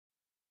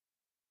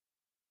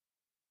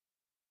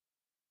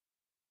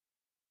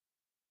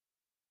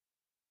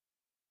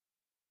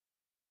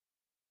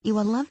You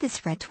will love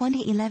this Red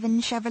 2011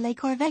 Chevrolet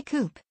Corvette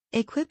Coupe,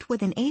 equipped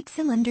with an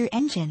 8-cylinder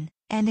engine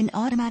and an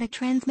automatic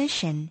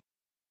transmission.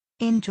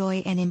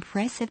 Enjoy an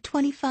impressive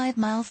 25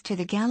 miles to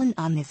the gallon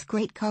on this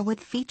great car with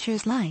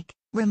features like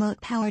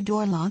remote power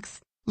door locks,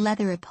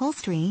 leather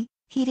upholstery,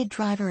 heated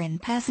driver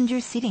and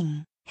passenger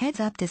seating,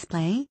 heads-up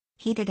display,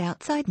 heated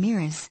outside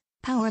mirrors,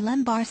 power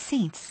lumbar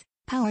seats,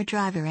 power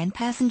driver and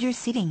passenger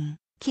seating,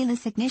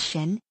 keyless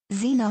ignition,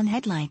 xenon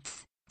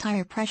headlights,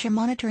 tire pressure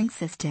monitoring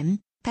system,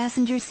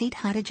 passenger seat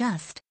height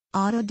adjust,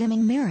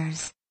 auto-dimming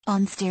mirrors,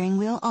 on-steering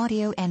wheel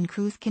audio and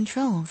cruise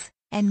controls,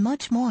 and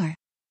much more.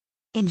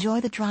 Enjoy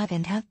the drive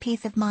and have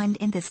peace of mind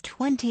in this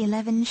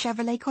 2011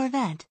 Chevrolet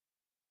Corvette.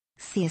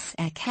 See us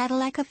at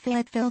Cadillac of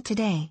Fayetteville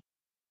today.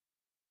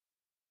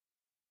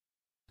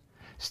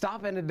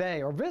 Stop in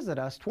today or visit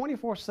us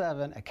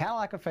 24/7 at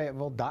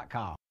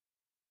CadillacofFayetteville.com.